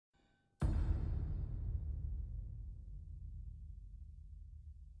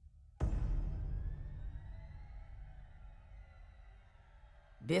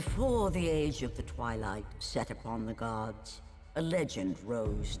Before the age of the twilight set upon the gods, a legend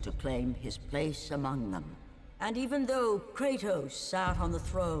rose to claim his place among them. And even though Kratos sat on the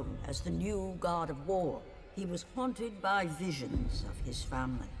throne as the new god of war, he was haunted by visions of his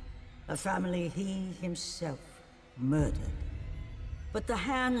family. A family he himself murdered. But the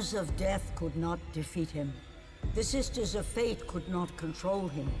hands of death could not defeat him. The Sisters of Fate could not control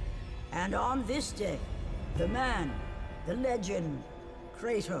him. And on this day, the man, the legend,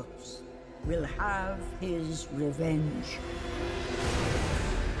 Kratos, will have his revenge.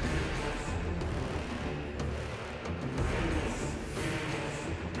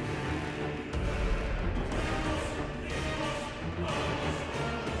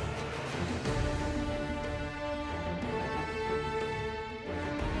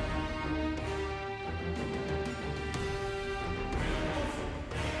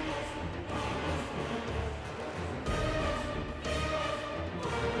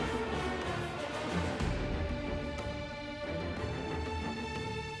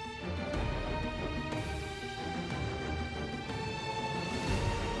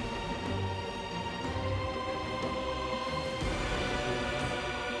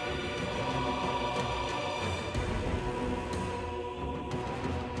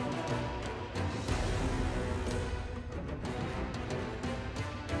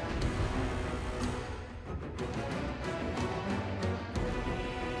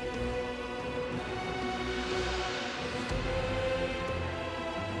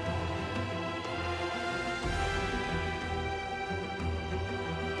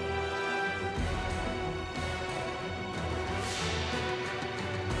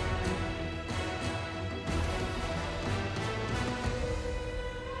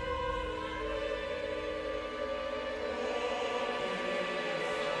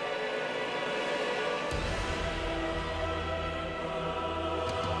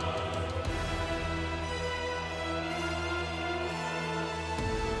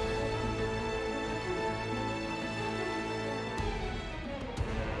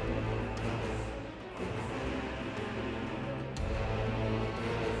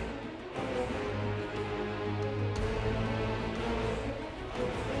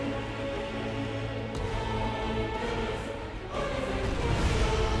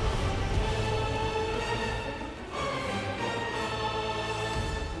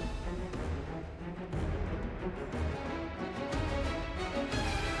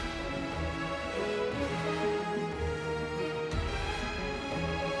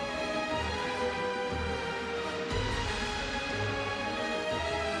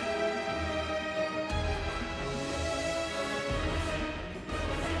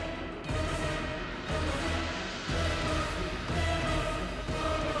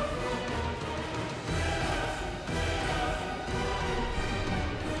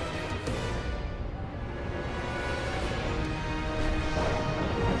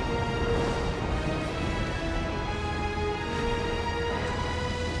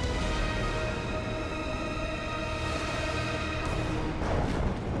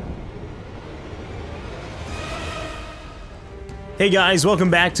 Hey guys,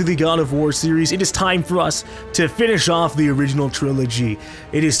 welcome back to the God of War series. It is time for us to finish off the original trilogy.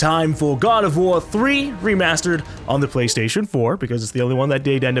 It is time for God of War 3 remastered on the PlayStation 4, because it's the only one that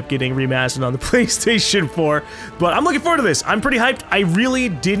did end up getting remastered on the PlayStation 4. But I'm looking forward to this. I'm pretty hyped. I really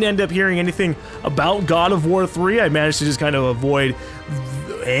didn't end up hearing anything about God of War 3. I managed to just kind of avoid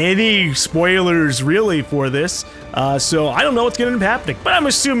any spoilers really for this. So I don't know what's going to end up happening, but I'm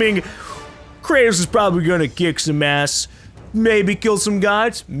assuming Kratos is probably going to kick some ass. Maybe kill some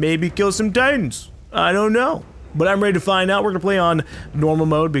gods, maybe kill some titans. I don't know. But I'm ready to find out. We're gonna play on normal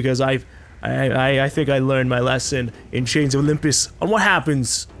mode because I think I learned my lesson in Chains of Olympus on what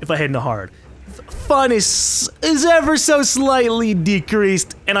happens if I hit into hard. Fun is ever so slightly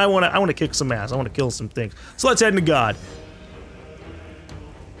decreased, and I wanna kick some ass. I wanna kill some things. So let's head into God.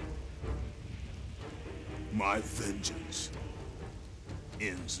 My vengeance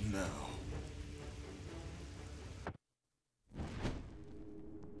ends now.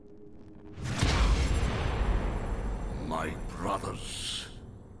 My brothers,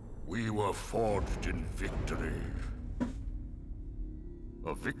 we were forged in victory.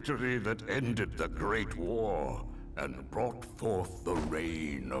 A victory that ended the Great War and brought forth the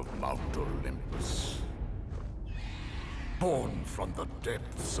reign of Mount Olympus. Born from the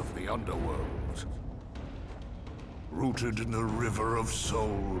depths of the underworld, rooted in the River of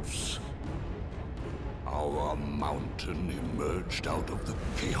Souls, our mountain emerged out of the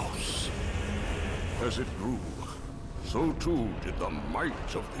chaos. As it grew, so too did the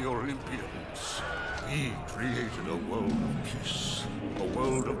might of the Olympians. He created a world of peace, a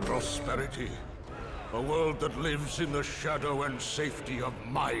world of prosperity, a world that lives in the shadow and safety of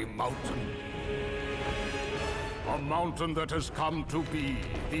my mountain. A mountain that has come to be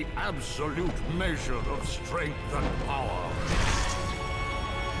the absolute measure of strength and power.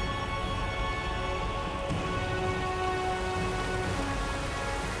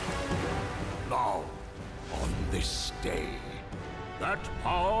 Now, on this day, that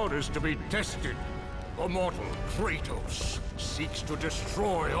power is to be tested. The mortal Kratos seeks to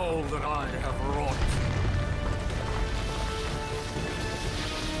destroy all that I have wrought.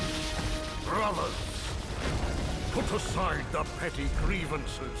 Brothers, put aside the petty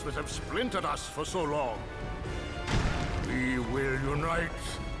grievances that have splintered us for so long. We will unite.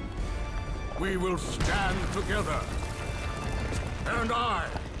 We will stand together. And I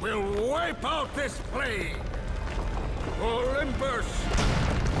will wipe out this plague. Olympus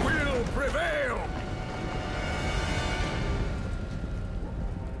will prevail.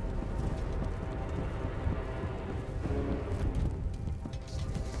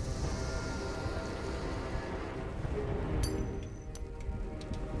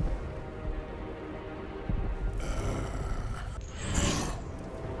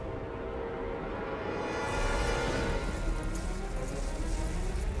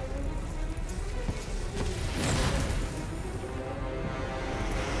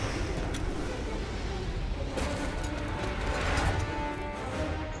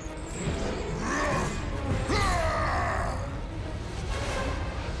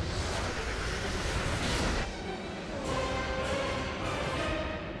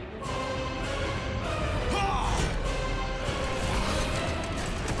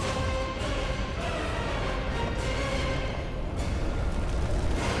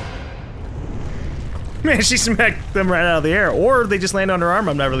 Man, she smacked them right out of the air, or they just land on her arm.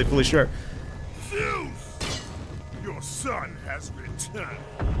 I'm not really fully sure. Zeus! Your son has returned.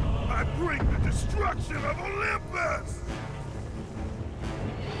 I bring the destruction of Olympus!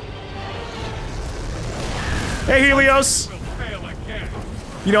 Hey, Helios!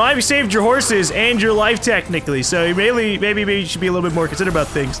 You know, I've saved your horses and your life technically, so maybe you should be a little bit more considerate about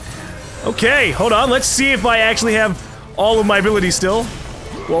things. Okay, hold on. Let's see if I actually have all of my abilities still.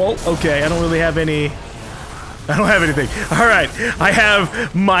 Well, okay, I don't really have any. I don't have anything. Alright, I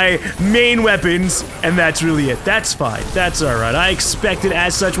have my main weapons, and that's really it. That's fine. That's alright. I expected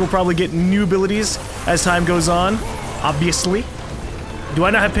as such we'll probably get new abilities as time goes on. Obviously. Do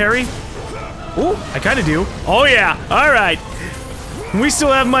I not have parry? Ooh, I kinda do. Oh yeah, alright. We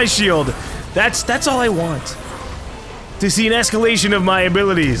still have my shield. That's all I want. To see an escalation of my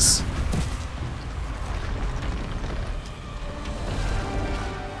abilities.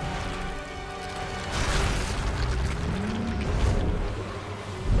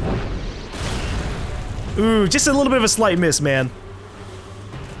 Ooh, just a little bit of a slight miss, man.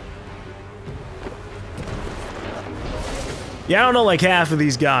 Yeah, I don't know like half of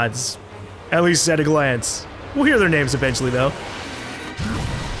these gods. At least at a glance. We'll hear their names eventually, though.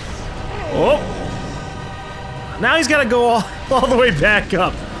 Oh! Now he's gotta go all the way back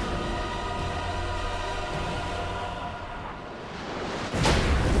up.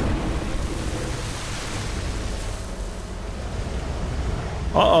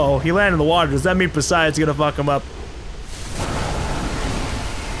 Uh-oh, he landed in the water. Does that mean Poseidon's gonna fuck him up?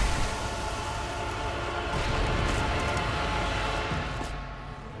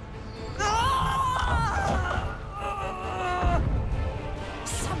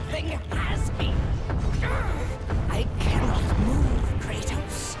 Something has me. I cannot move,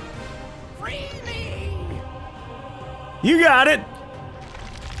 Kratos. Free me! You got it!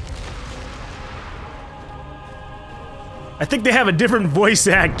 I think they have a different voice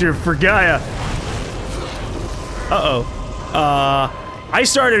actor for Gaia. Uh-oh. I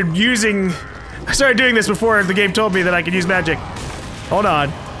started doing this before the game told me that I could use magic. Hold on.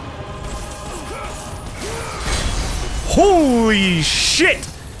 Holy shit!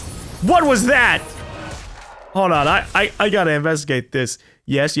 What was that? Hold on, I gotta investigate this.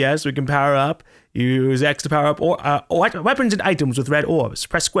 Yes, we can power up. Use X to power up weapons and items with red orbs.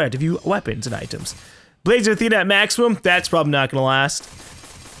 Press square to view weapons and items. Blades of Athena at maximum? That's probably not gonna last.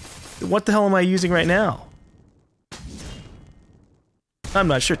 What the hell am I using right now? I'm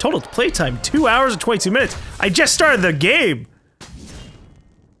not sure. Total playtime, 2 hours and 22 minutes. I just started the game!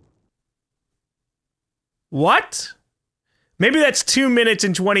 What? Maybe that's 2 minutes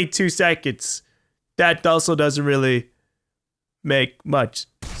and 22 seconds. That also doesn't really make much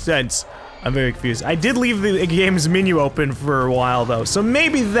sense. I'm very confused. I did leave the game's menu open for a while though, so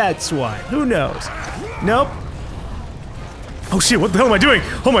maybe that's why. Who knows? Nope. Oh shit, what the hell am I doing?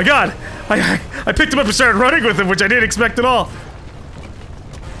 Oh my god! I picked him up and started running with him, which I didn't expect at all.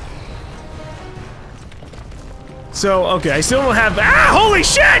 So, okay, I still don't have- Ah! Holy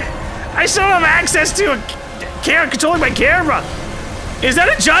shit! I still don't have access to controlling my camera! Is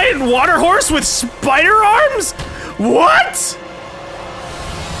that a giant water horse with spider arms? What?!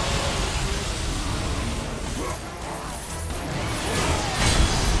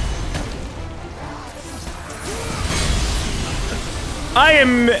 I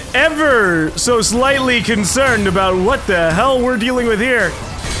am ever so slightly concerned about what the hell we're dealing with here.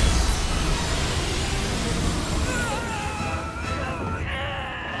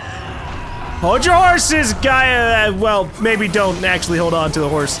 Hold your horses, guy. Well, maybe don't actually hold on to the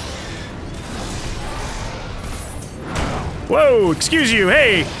horse. Whoa, excuse you.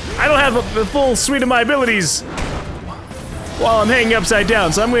 Hey, I don't have the full suite of my abilities while I'm hanging upside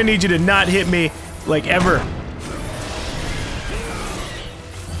down, so I'm gonna need you to not hit me, like, ever.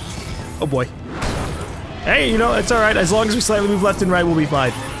 Oh boy. Hey, you know, it's alright. As long as we slightly move left and right, we'll be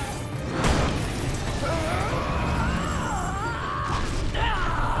fine.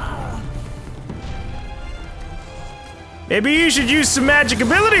 Maybe you should use some magic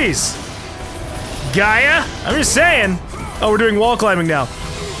abilities, Gaia. I'm just saying. Oh, we're doing wall climbing now.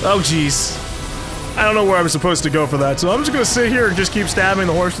 Oh, jeez. I don't know where I'm supposed to go for that, so I'm just gonna sit here and just keep stabbing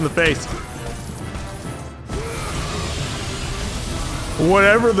the horse in the face.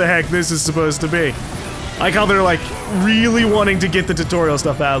 Whatever the heck this is supposed to be. I like how they're like really wanting to get the tutorial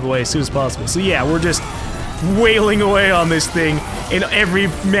stuff out of the way as soon as possible. So yeah, we're just wailing away on this thing in every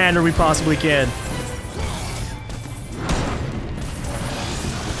manner we possibly can.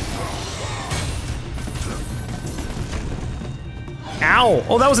 Ow!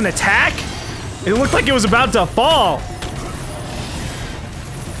 Oh, that was an attack? It looked like it was about to fall.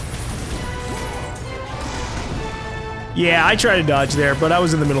 Yeah, I tried to dodge there, but I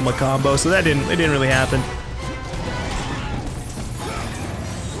was in the middle of my combo, so it didn't really happen.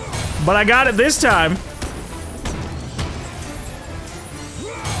 But I got it this time.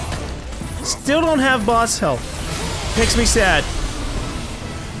 Still don't have boss health. Makes me sad.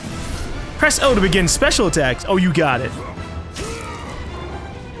 Press O to begin special attacks. Oh, you got it.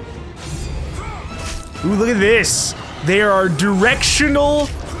 Ooh, look at this. There are directional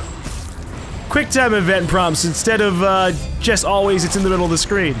QuickTime event prompts instead of just always it's in the middle of the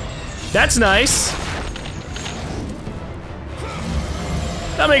screen. That's nice.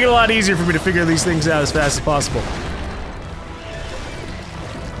 That'll make it a lot easier for me to figure these things out as fast as possible.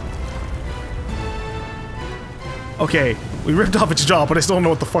 Okay, we ripped off its jaw, but I still don't know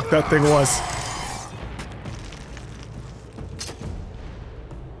what the fuck that thing was.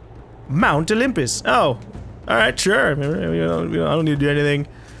 Mount Olympus. Oh, all right, sure. I don't need to do anything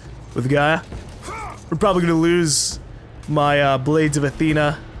with Gaia. We're probably gonna lose my Blades of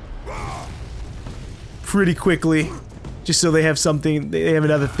Athena pretty quickly, just so they have something. They have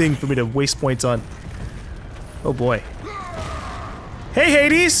another thing for me to waste points on. Oh boy. Hey,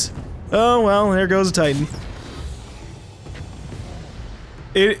 Hades. Oh well, there goes a Titan.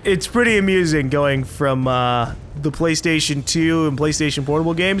 It's pretty amusing going from the PlayStation 2 and PlayStation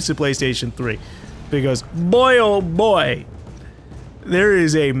Portable games to PlayStation 3. Because, boy oh boy, there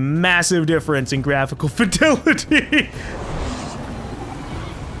is a massive difference in graphical fidelity.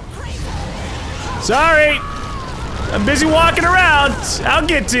 Sorry, I'm busy walking around. I'll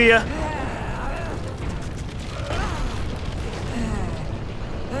get to you.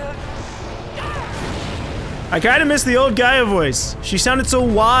 I kind of miss the old Gaia voice. She sounded so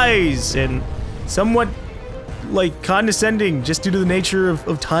wise and somewhat, like, condescending just due to the nature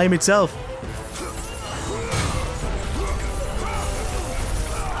of time itself.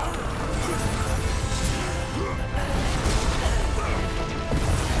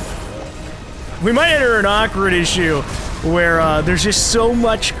 We might enter an awkward issue where there's just so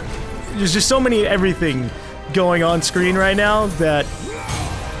many everything going on screen right now that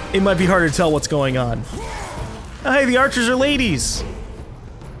it might be hard to tell what's going on. Oh, hey, the archers are ladies.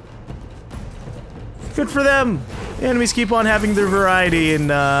 Good for them. The enemies keep on having their variety in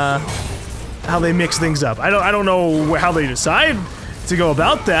how they mix things up. I don't know how they decide to go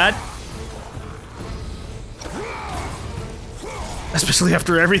about that. Especially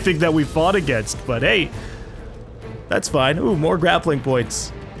after everything that we fought against, but hey, that's fine. Ooh, more grappling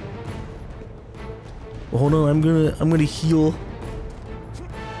points. Well, hold on, I'm gonna heal.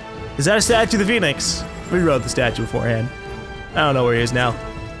 Is that a statue of the Phoenix? We rode the statue beforehand. I don't know where he is now.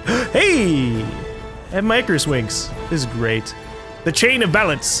 Hey! I have my Icarus wings. This is great. The chain of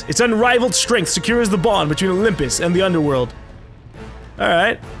balance. Its unrivaled strength secures the bond between Olympus and the underworld.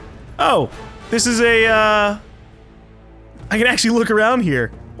 Alright. Oh, this is a, I can actually look around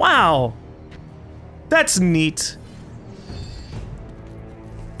here. Wow. That's neat.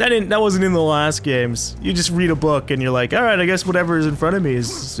 That wasn't in the last games. You just read a book and you're like, all right, I guess whatever is in front of me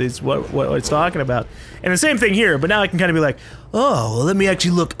is what it's talking about. And the same thing here, but now I can kind of be like, oh, well, let me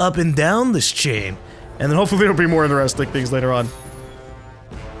actually look up and down this chain. And then hopefully there'll be more interesting things later on.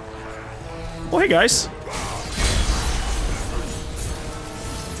 Oh, hey guys.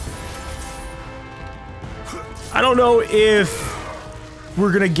 I don't know if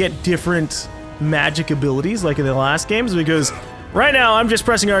we're gonna get different magic abilities like in the last games, because right now I'm just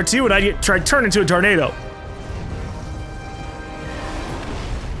pressing R2 and I turn into a tornado.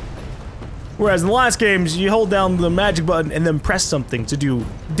 Whereas in the last games, you hold down the magic button and then press something to do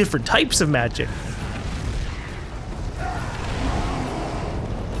different types of magic.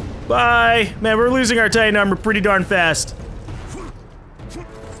 Bye! Man, we're losing our Titan armor pretty darn fast.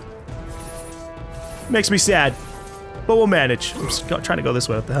 Makes me sad. But we'll manage. I'm just trying to go this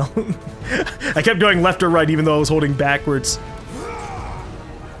way, what the hell? I kept going left or right even though I was holding backwards.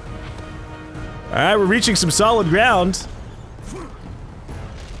 Alright, we're reaching some solid ground.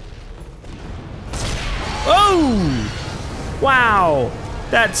 Oh! Wow!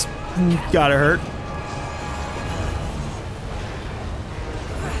 That's gotta hurt.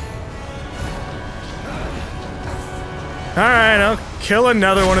 Alright, I'll kill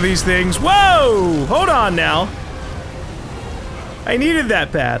another one of these things. Whoa! Hold on now. I needed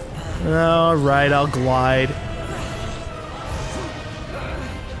that path. Alright, I'll glide.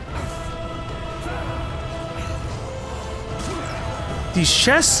 These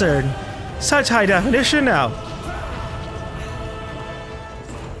chests are such high definition now.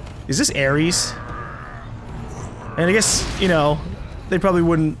 Is this Ares? And I guess, you know, they probably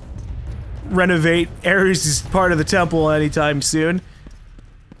wouldn't renovate Ares' part of the temple anytime soon.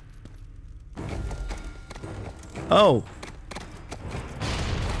 Oh.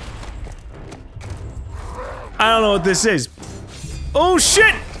 I don't know what this is. Oh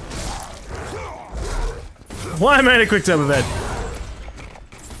shit! Why am I in a quick time event?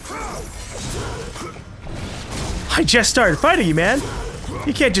 I just started fighting you, man.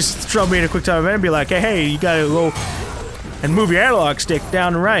 You can't just throw me in a quick time event and be like, hey, you gotta go and move your analog stick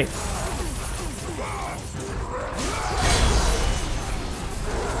down and right.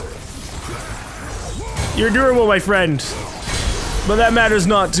 You're durable, my friend. But that matters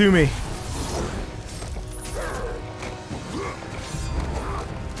not to me.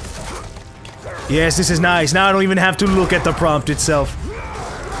 Yes, this is nice. Now I don't even have to look at the prompt itself.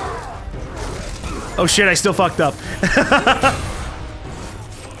 Oh shit, I still fucked up.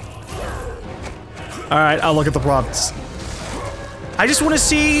 Alright, I'll look at the prompts. I just want to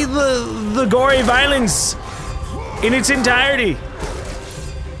see the gory violence in its entirety.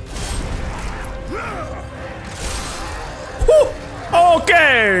 Whew!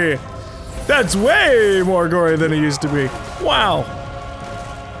 Okay! That's way more gory than it used to be. Wow.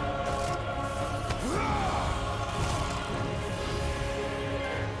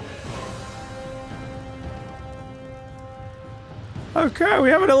 Okay, we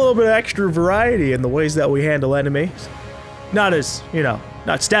have a little bit of extra variety in the ways that we handle enemies. Not as, you know,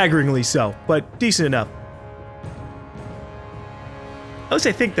 not staggeringly so, but decent enough. At least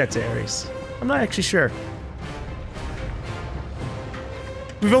I think that's Ares. I'm not actually sure.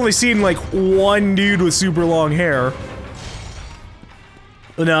 We've only seen, like, one dude with super long hair.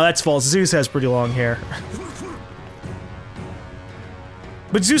 No, that's false. Zeus has pretty long hair.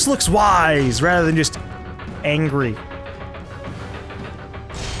 But Zeus looks wise, rather than just angry.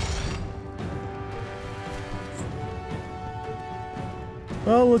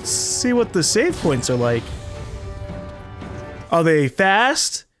 Well, let's see what the save points are like. Are they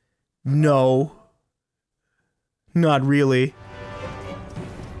fast? No. Not really.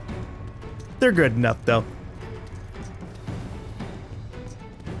 They're good enough, though.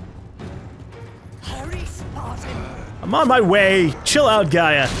 Hurry, Spartan. I'm on my way. Chill out,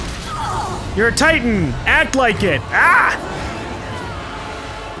 Gaia. You're a Titan. Act like it. Ah!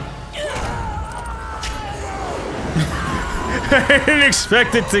 I didn't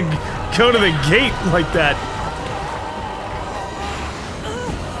expect it to go to the gate like that.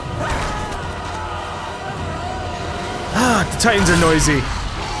 Ah, the Titans are noisy.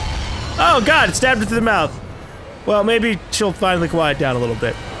 Oh god, it stabbed her through the mouth. Well, maybe she'll finally quiet down a little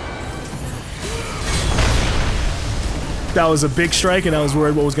bit. That was a big strike and I was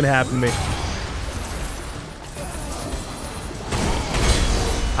worried what was gonna happen to me.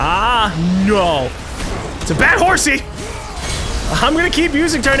 Ah, no. It's a bad horsey! I'm gonna keep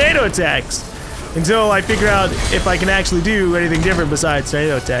using tornado attacks until I figure out if I can actually do anything different besides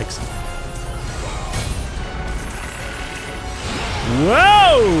tornado attacks.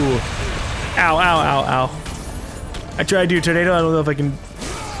 Whoa! Ow, ow, ow, ow. I tried to do a tornado, I don't know if I can...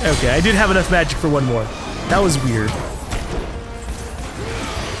 Okay, I did have enough magic for one more. That was weird.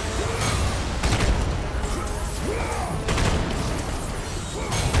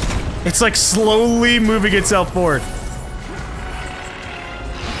 It's like slowly moving itself forward.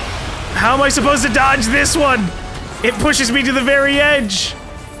 How am I supposed to dodge this one? It pushes me to the very edge.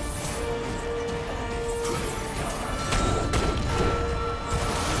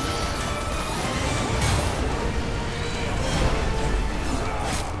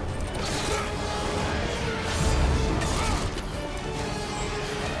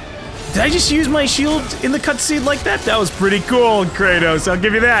 Did I just use my shield in the cutscene like that? That was pretty cool, Kratos. I'll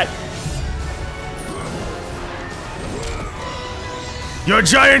give you that. Your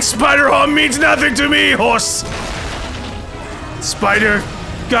giant spider arm means nothing to me, horse! Spider...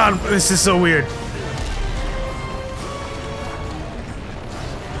 God, this is so weird.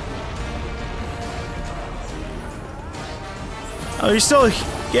 Oh, you're still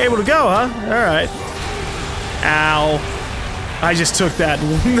able to go, huh? Alright. Ow. I just took that.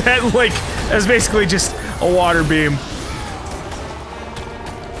 That, like, that's basically just a water beam.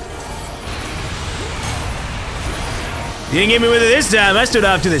 You didn't get me with it this time. I stood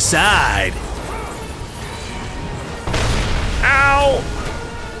off to the side. Ow!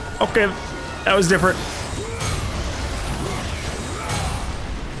 Okay, that was different.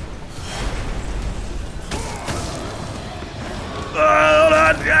 Hold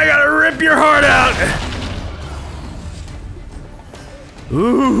on, I gotta rip your heart out.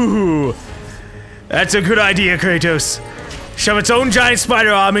 Ooh, that's a good idea, Kratos. Shove its own giant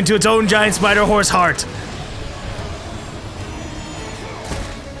spider arm into its own giant spider horse heart.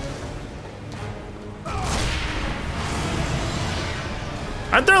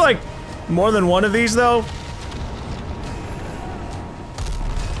 Aren't there like more than one of these though?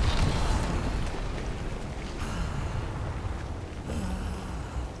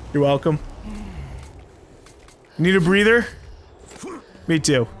 You're welcome. Need a breather? Me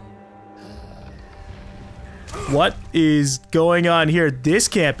too. What is going on here? This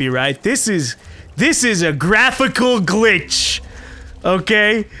can't be right. This is a graphical glitch.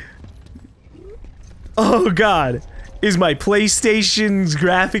 Okay? Oh god. Is my PlayStation's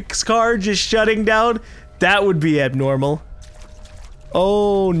graphics card just shutting down? That would be abnormal.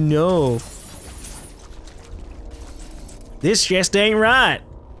 Oh no. This just ain't right.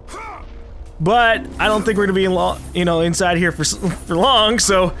 But I don't think we're gonna be inside here for long,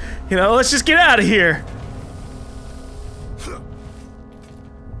 so, let's just get out of here.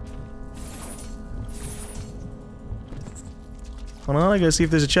 Hold on, I gotta see if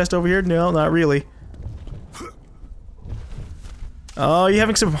there's a chest over here. No, not really. Oh, you're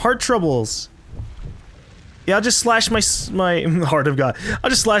having some heart troubles. Yeah, I'll just slash my heart of God. I'll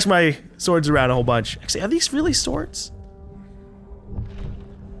just slash my swords around a whole bunch. Actually, are these really swords?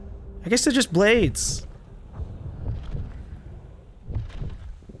 I guess they're just blades.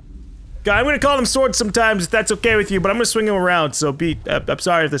 God, I'm gonna call them swords sometimes if that's okay with you, but I'm gonna swing them around, so I'm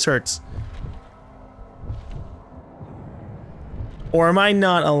sorry if this hurts. Or am I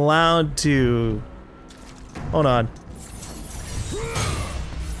not allowed to? Hold on.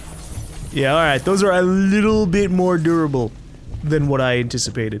 Yeah, alright, those are a little bit more durable than what I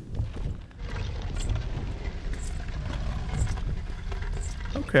anticipated.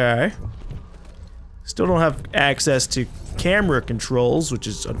 Okay. Still don't have access to camera controls, which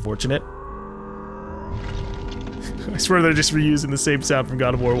is unfortunate. I swear they're just reusing the same sound from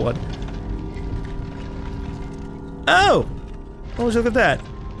God of War 1. Oh! Oh, look at that.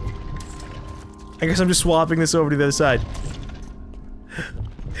 I guess I'm just swapping this over to the other side.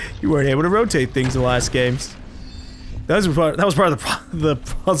 You weren't able to rotate things in the last games. That was part of the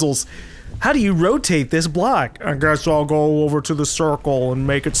puzzles. How do you rotate this block? I guess I'll go over to the circle and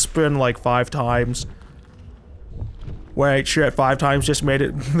make it spin like 5 times. Wait, shit, 5 times just made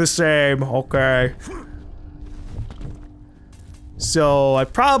it the same. Okay. So, I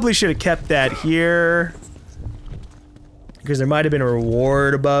probably should have kept that here. Because there might have been a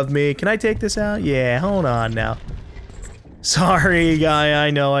reward above me. Can I take this out? Yeah, hold on now. Sorry, guy,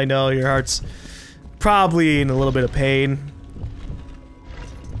 I know, your heart's probably in a little bit of pain.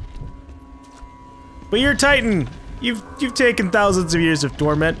 But you're a Titan! You've taken thousands of years of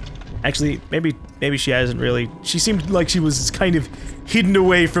torment. Actually, maybe she hasn't really. She seemed like she was kind of hidden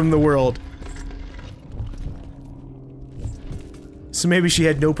away from the world. So maybe she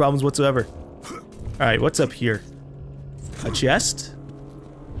had no problems whatsoever. Alright, what's up here? A chest?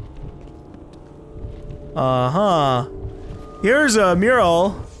 Uh-huh. Here's a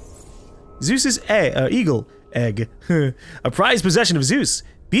mural. Zeus's eagle. Egg. A prized possession of Zeus.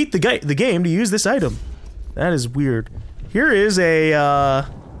 Beat the game to use this item. That is weird. Here is a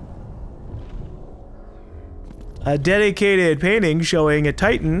dedicated painting showing a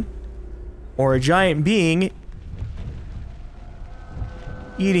titan or a giant being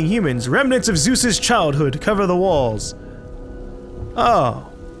eating humans. Remnants of Zeus's childhood cover the walls. Oh.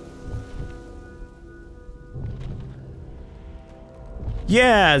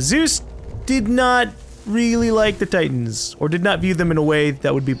 Yeah, Zeus did not really like the Titans, or did not view them in a way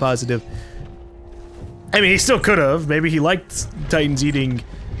that would be positive. I mean, he still could have. Maybe he liked Titans eating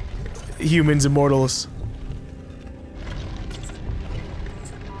humans and mortals.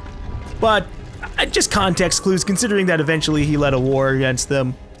 But, just context clues, considering that eventually he led a war against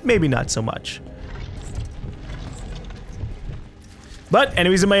them. Maybe not so much. But,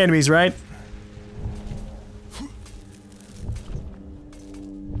 enemies are my enemies, right?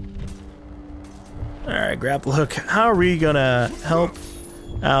 Alright, grapple hook. How are we gonna help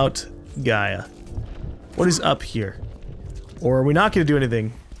out Gaia? What is up here? Or are we not gonna do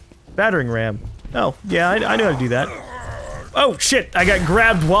anything? Battering ram. Oh, yeah, I know how to do that. Oh, shit! I got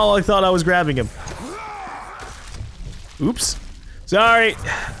grabbed while I thought I was grabbing him. Oops. Sorry.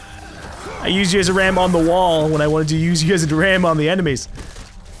 I used you as a ram on the wall when I wanted to use you as a ram on the enemies.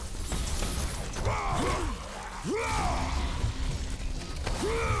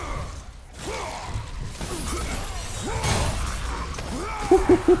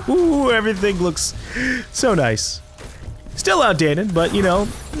 Ooh, everything looks so nice. Still outdated, but you know,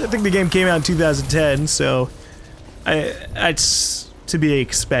 I think the game came out in 2010, so it's to be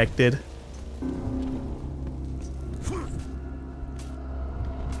expected.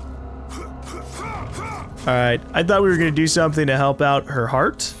 Alright, I thought we were gonna do something to help out her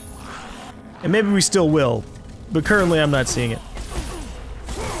heart. And maybe we still will, but currently I'm not seeing it.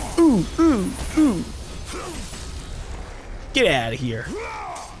 Ooh, ooh, ooh. Get out of here.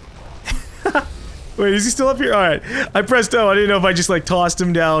 Wait, is he still up here? Alright. I pressed O. I didn't know if I just like tossed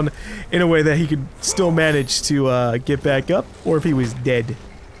him down in a way that he could still manage to get back up, or if he was dead.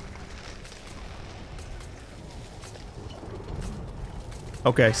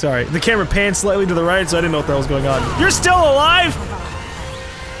 Okay, sorry. The camera panned slightly to the right, so I didn't know what the hell was going on. You're still alive?!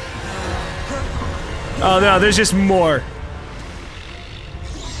 Oh no, there's just more.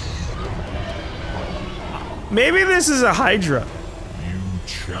 Maybe this is a Hydra. You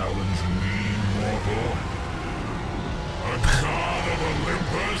challenge me, mortal? A god of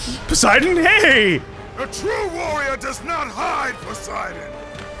Olympus? Poseidon? Hey! A true warrior does not hide, Poseidon!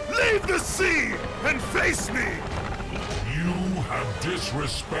 Leave the sea and face me! You have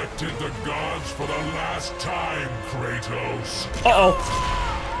disrespected the gods for the last time, Kratos. Uh-oh.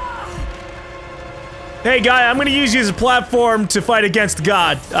 Hey, guy, I'm gonna use you as a platform to fight against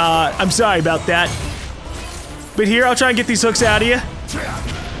God. I'm sorry about that. But here, I'll try and get these hooks out of you.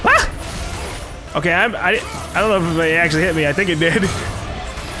 Ah! Okay, I don't know if it actually hit me. I think it did.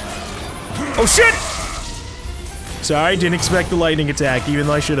 Oh, shit! Sorry, didn't expect the lightning attack, even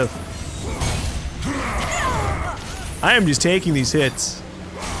though I should have. I am just taking these hits.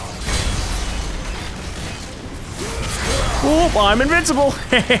 Oh, I'm invincible!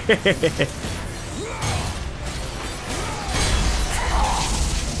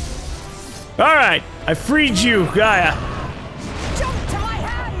 Alright, I freed you, Gaia. Jump to my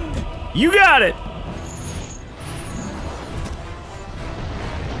hand! You got it!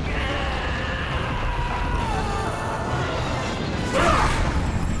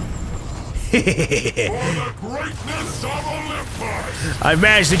 For the greatness of Olympus! I've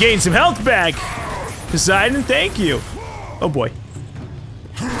managed to gain some health back! Poseidon, thank you. Oh boy.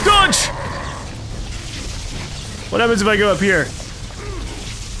 Dodge! What happens if I go up here?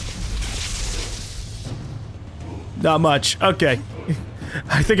 Not much. Okay.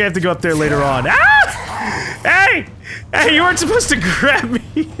 I think I have to go up there later on. Ah! Hey! Hey, you weren't supposed to grab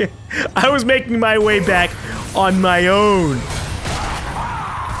me! I was making my way back on my own.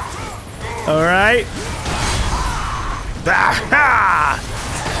 Alright.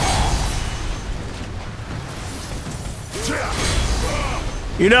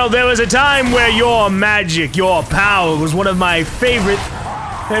 You know, there was a time where your magic, your power was one of my favorite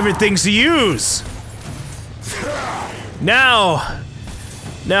things to use. Now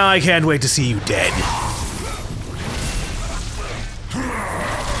I can't wait to see you dead.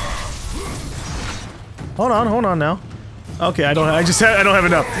 Hold on now. Okay, I don't have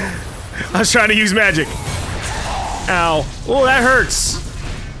enough. I was trying to use magic. Ow. Oh, that hurts.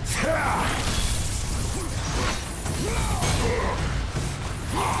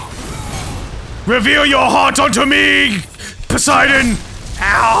 Reveal your heart unto me, Poseidon!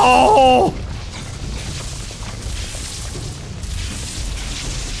 Ow!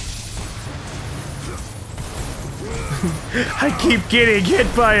 I keep getting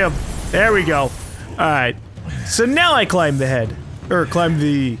hit by him. There we go. Alright. So now I climb the head. Or climb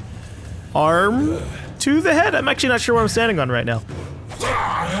the arm to the head? I'm actually not sure what I'm standing on right now.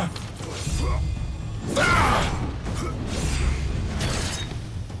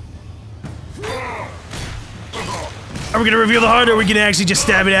 Are we gonna reveal the heart, or are we gonna actually just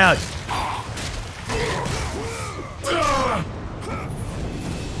stab it out?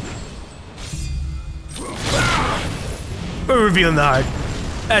 We're revealing the heart.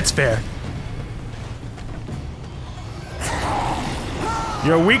 That's fair.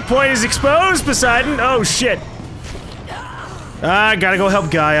 Your weak point is exposed, Poseidon! Oh shit. I gotta go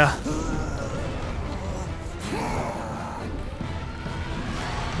help Gaia.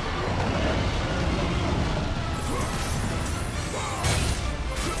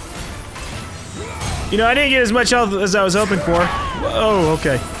 You know, I didn't get as much health as I was hoping for. Oh,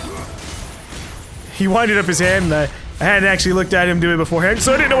 okay. He winded up his hand, and I hadn't actually looked at him do it beforehand,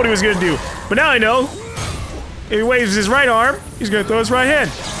 so I didn't know what he was gonna do. But now I know. If he waves his right arm, he's gonna throw his right hand.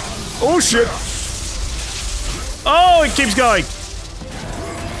 Oh shit. Oh, it keeps going.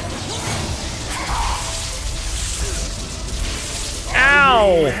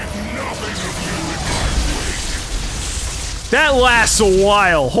 Ow! That lasts a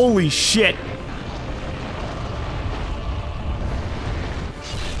while. Holy shit.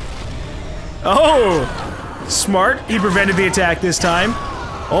 Oh! Smart. He prevented the attack this time.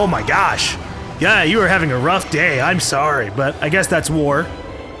 Oh my gosh. Yeah, you were having a rough day. I'm sorry, but I guess that's war.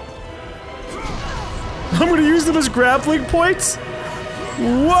 I'm gonna use them as grappling points?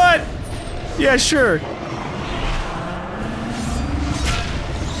 What? Yeah, sure.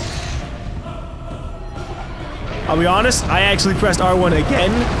 I'll be honest, I actually pressed R1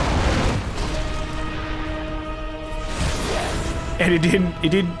 again. And it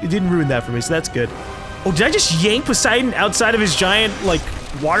didn't ruin that for me, so that's good. Oh, did I just yank Poseidon outside of his giant, like,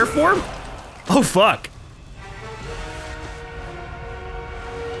 water form? Oh, fuck.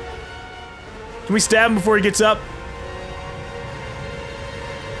 Can we stab him before he gets up?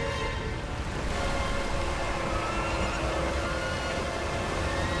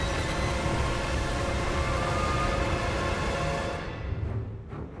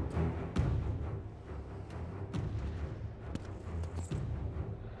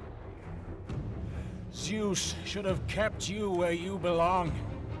 Zeus should have kept you where you belong.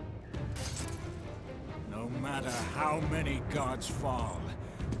 No matter how many gods fall,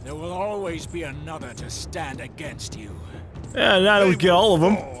 there will always be another to stand against you. Yeah, now that we get all of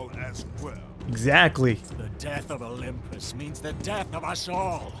them. As well. Exactly. The death of Olympus means the death of us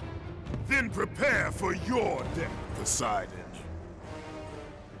all. Then prepare for your death, Poseidon.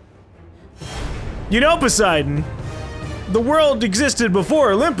 You know, Poseidon, the world existed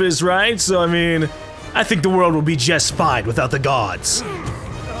before Olympus, right? So, I mean, I think the world will be just fine without the gods.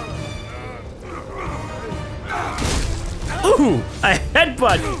 Ooh, a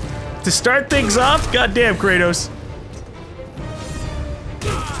headbutt to start things off? Goddamn, Kratos.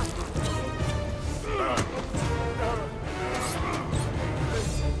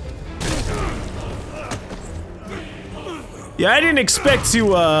 Yeah, I didn't expect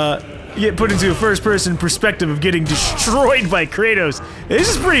to, get put into a first-person perspective of getting destroyed by Kratos. This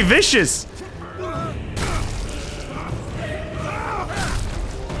is pretty vicious.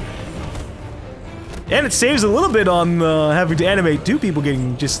 And it saves a little bit on having to animate two people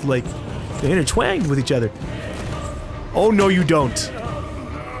getting just, like, intertwined with each other. Oh, no, you don't.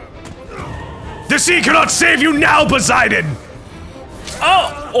 The sea cannot save you now, Poseidon!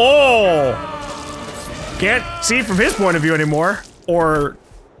 Oh! Oh! Can't see from his point of view anymore. Or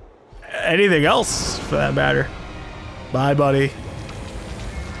anything else, for that matter. Bye, buddy.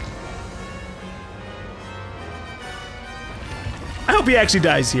 I hope he actually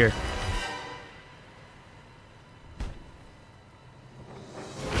dies here.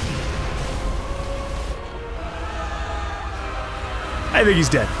 I think he's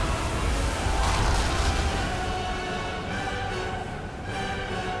dead.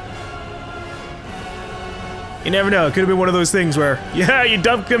 You never know, it could have been one of those things where, yeah, you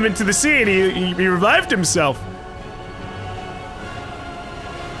dumped him into the sea and he revived himself.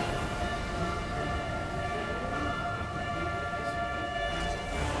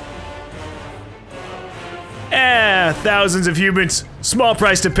 Thousands of humans, small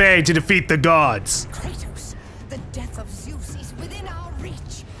price to pay to defeat the gods. Kratos, the death of Zeus is within our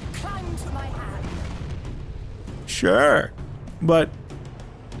reach. Climb to my hand. Sure, but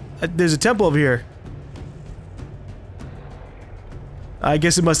there's a temple over here. I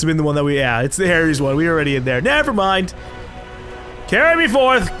guess it must have been the one that yeah, it's the Ares one. We were already in there. Never mind. Carry me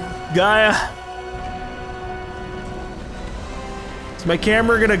forth, Gaia. Is my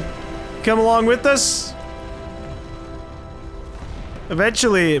camera gonna come along with us?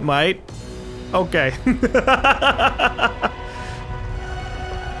 Eventually it might. Okay.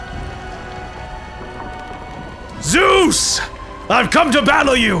 Zeus! I've come to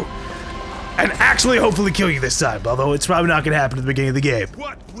battle you! And actually hopefully kill you this time, although it's probably not gonna happen at the beginning of the game.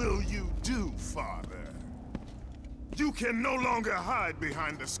 What will you do, Father? You can no longer hide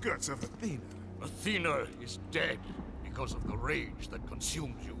behind the skirts of Athena. Athena is dead because of the rage that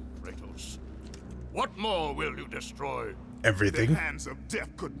consumes you, Kratos. What more will you destroy? Everything. The hands of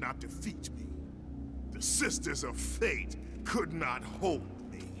death could not defeat me. The sisters of fate could not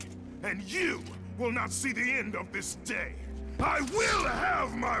hold me. And you will not see the end of this day. I will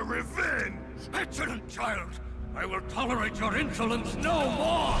have my revenge! Excellent, child! I will tolerate your insolence no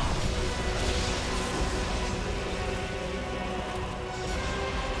more!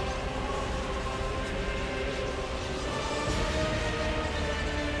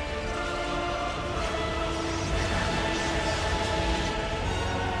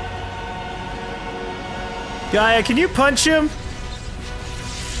 Gaia, can you punch him?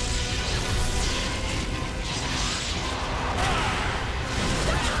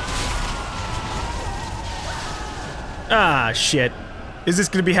 Ah, shit. Is this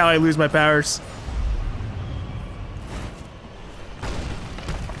gonna be how I lose my powers?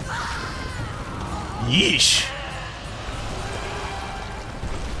 Yeesh.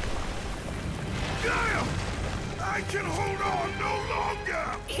 Gaia! I can hold on no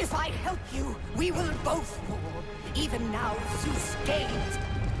longer! If I help you, we will both fall. Even now, Zeus gains.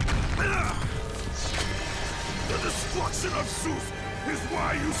 The destruction of Zeus is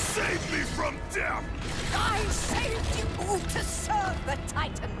why you saved me from death! I saved you to serve the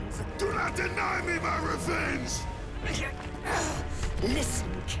Titans. Do not deny me my revenge! Listen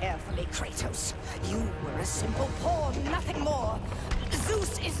carefully, Kratos. You were a simple pawn, nothing more.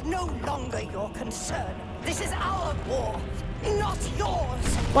 Zeus is no longer your concern. This is our war, not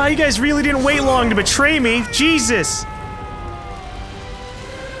yours. Wow, you guys really didn't wait long to betray me. Jesus.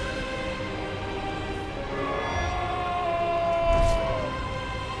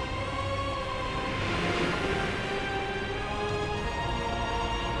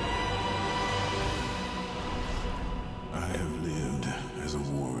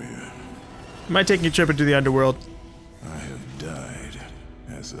 Am I taking a trip into the underworld? I have died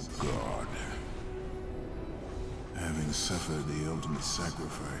as a god. Having suffered the ultimate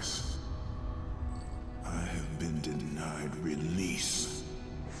sacrifice, I have been denied release.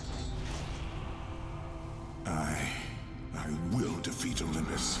 I will defeat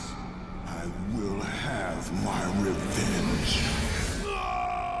Olympus. I will have my revenge.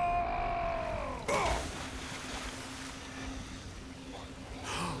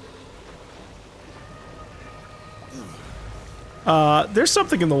 There's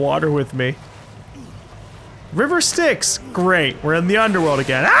something in the water with me. River Styx. Great. We're in the underworld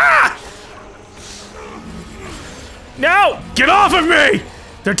again. Ah! No! Get off of me!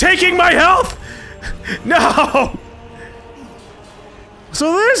 They're taking my health! No!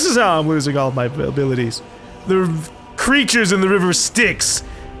 So this is how I'm losing all of my abilities. The creatures in the river Styx,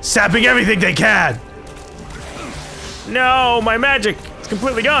 sapping everything they can. No, my magic is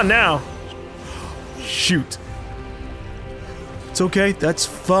completely gone now. Shoot. It's okay, that's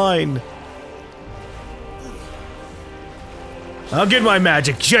fine. I'll get my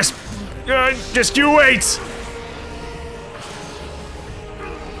magic, just you wait!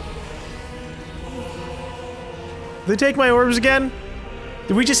 Did they take my orbs again?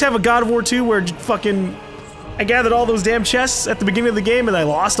 Did we just have a God of War 2 where fucking I gathered all those damn chests at the beginning of the game and I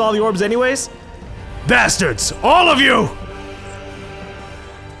lost all the orbs anyways? Bastards! All of you!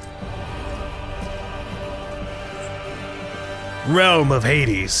 Realm of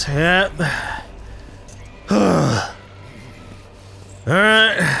Hades. Yep.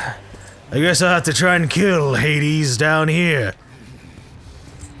 Alright. I guess I'll have to try and kill Hades down here.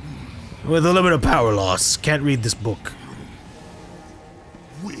 With a little bit of power loss. Can't read this book.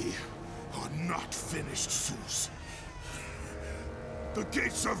 We are not finished, Zeus. The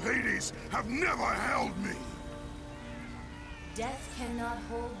gates of Hades have never held me. Death cannot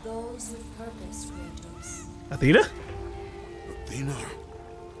hold those with purpose, Kratos. Athena? Athena?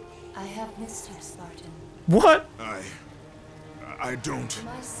 I have missed you, Spartan. What? I don't.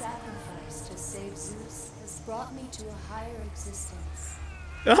 My sacrifice to save Zeus has brought me to a higher existence.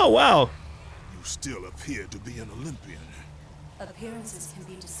 Oh, wow. You still appear to be an Olympian. Appearances can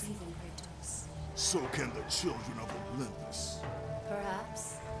be deceiving, Kratos. So can the children of Olympus.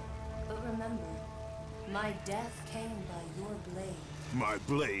 Perhaps. But remember, my death came by your blade. My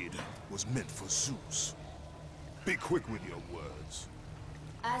blade was meant for Zeus. Be quick with your words.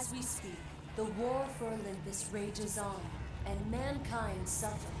 As we speak, the war for Olympus rages on, and mankind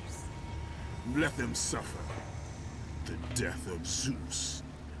suffers. Let them suffer. The death of Zeus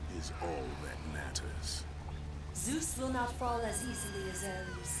is all that matters. Zeus will not fall as easily as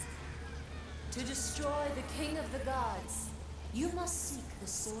Ares. To destroy the king of the gods, you must seek the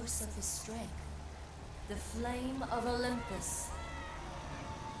source of his strength, the flame of Olympus.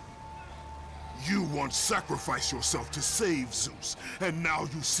 You once sacrificed yourself to save Zeus, and now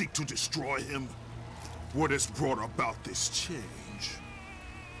you seek to destroy him? What has brought about this change?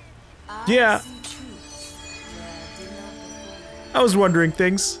 Yeah. I see truth where I did not before. I was wondering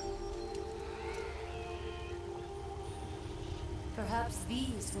things. Perhaps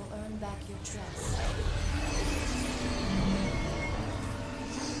these will earn back your trust.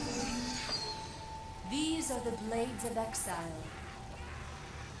 These are the Blades of Exile.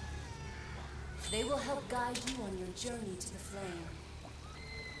 They will help guide you on your journey to the flame.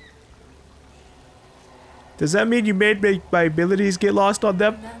 Does that mean you made my abilities get lost on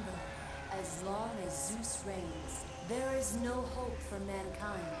them? Remember, as long as Zeus reigns, there is no hope for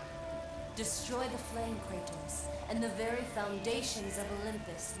mankind. Destroy the flame, Kratos, and the very foundations of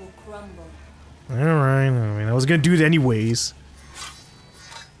Olympus will crumble. Alright, I mean, I was gonna do it anyways.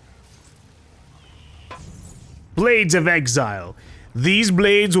 Blades of Exile. These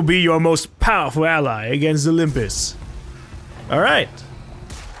blades will be your most powerful ally against Olympus. Alright.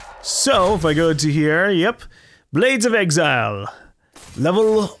 So, if I go to here, yep. Blades of Exile.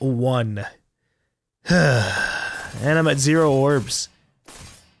 Level 1. And I'm at 0 orbs.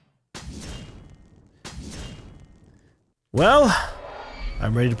 Well,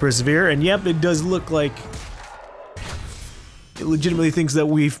 I'm ready to persevere, and yep, it does look like it legitimately thinks that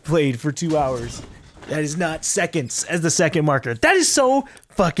we've played for 2 hours. That is not seconds as the second marker. That is so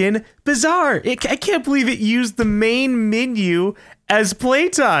fucking bizarre. I can't believe it used the main menu as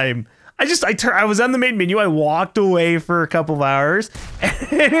playtime. I was on the main menu, I walked away for a couple of hours,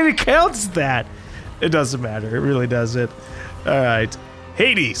 and it counts that. It doesn't matter, it really doesn't. Alright.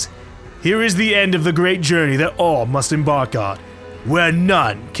 Hades, here is the end of the great journey that all must embark on, where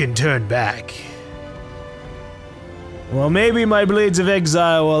none can turn back. Well, maybe my Blades of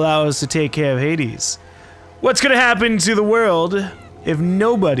Exile will allow us to take care of Hades. What's gonna happen to the world if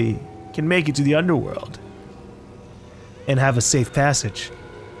nobody can make it to the underworld and have a safe passage?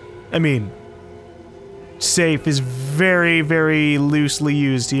 I mean, safe is very, very loosely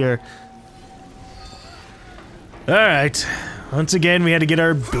used here. Alright, once again we had to get our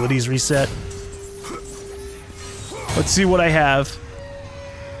abilities reset. Let's see what I have.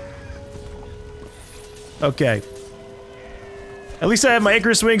 Okay. At least I have my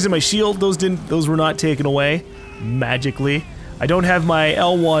Icarus wings and my shield. Those were not taken away magically. I don't have my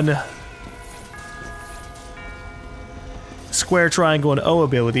L1 square, triangle, and O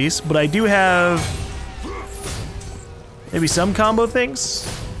abilities, but I do have maybe some combo things?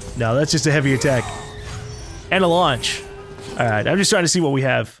 No, that's just a heavy attack. And a launch. Alright, I'm just trying to see what we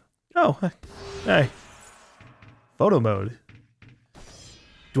have. Oh, hey. Photo mode.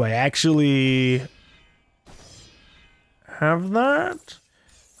 Do I actually have that?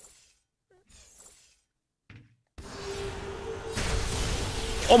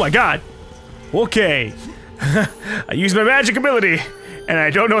 Oh my god! Okay. I used my magic ability, and I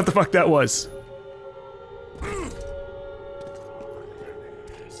don't know what the fuck that was.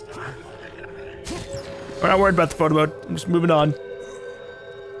 We're not worried about the photo mode. I'm just moving on.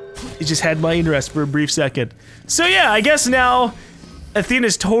 It just had my interest for a brief second. So yeah, I guess now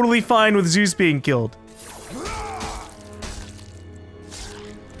Athena's totally fine with Zeus being killed.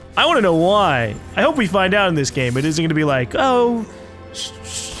 I want to know why. I hope we find out in this game. It isn't going to be like, oh,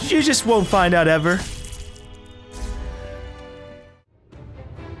 you just won't find out ever.